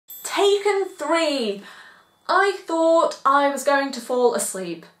Taken 3. I thought I was going to fall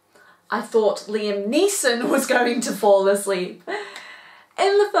asleep. I thought Liam Neeson was going to fall asleep.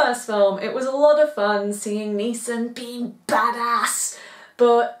 In the first film, it was a lot of fun seeing Neeson being badass,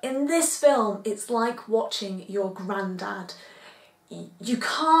 but in this film, it's like watching your granddad. You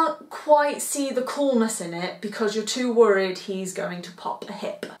can't quite see the coolness in it because you're too worried he's going to pop a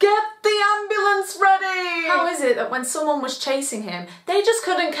hip. Get the ambulance ready! How is it that when someone was chasing him, they just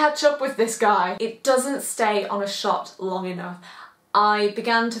couldn't catch up with this guy? It doesn't stay on a shot long enough. I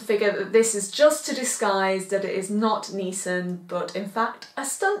began to figure that this is just to disguise that it is not Neeson, but in fact a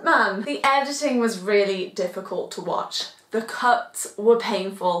stuntman. The editing was really difficult to watch. The cuts were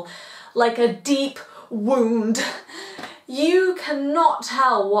painful, like a deep wound. You cannot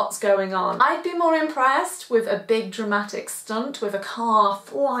tell what's going on. I'd be more impressed with a big dramatic stunt with a car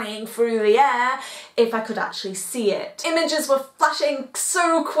flying through the air if I could actually see it. Images were flashing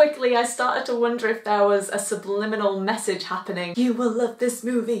so quickly I started to wonder if there was a subliminal message happening. You will love this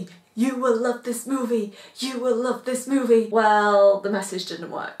movie. You will love this movie. You will love this movie. Well, the message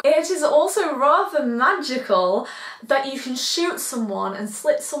didn't work. It is also rather magical that you can shoot someone and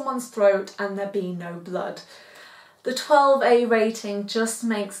slit someone's throat and there be no blood. The 12A rating just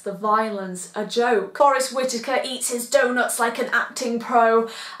makes the violence a joke. Forest Whitaker eats his donuts like an acting pro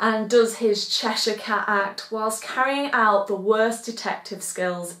and does his Cheshire Cat act whilst carrying out the worst detective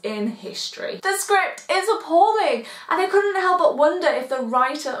skills in history. The script is appalling, and I couldn't help but wonder if the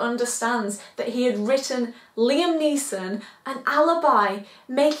writer understands that he had written Liam Neeson an alibi,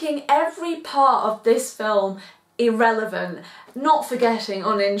 making every part of this film irrelevant, not forgetting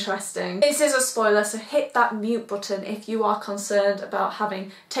uninteresting. This is a spoiler, so hit that mute button if you are concerned about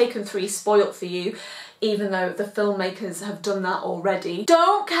having Taken 3 spoilt for you, even though the filmmakers have done that already.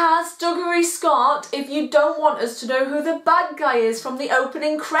 Don't cast Dougherty Scott if you don't want us to know who the bad guy is from the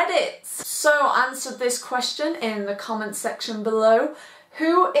opening credits. So answer this question in the comment section below.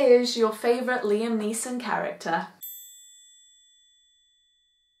 Who is your favourite Liam Neeson character?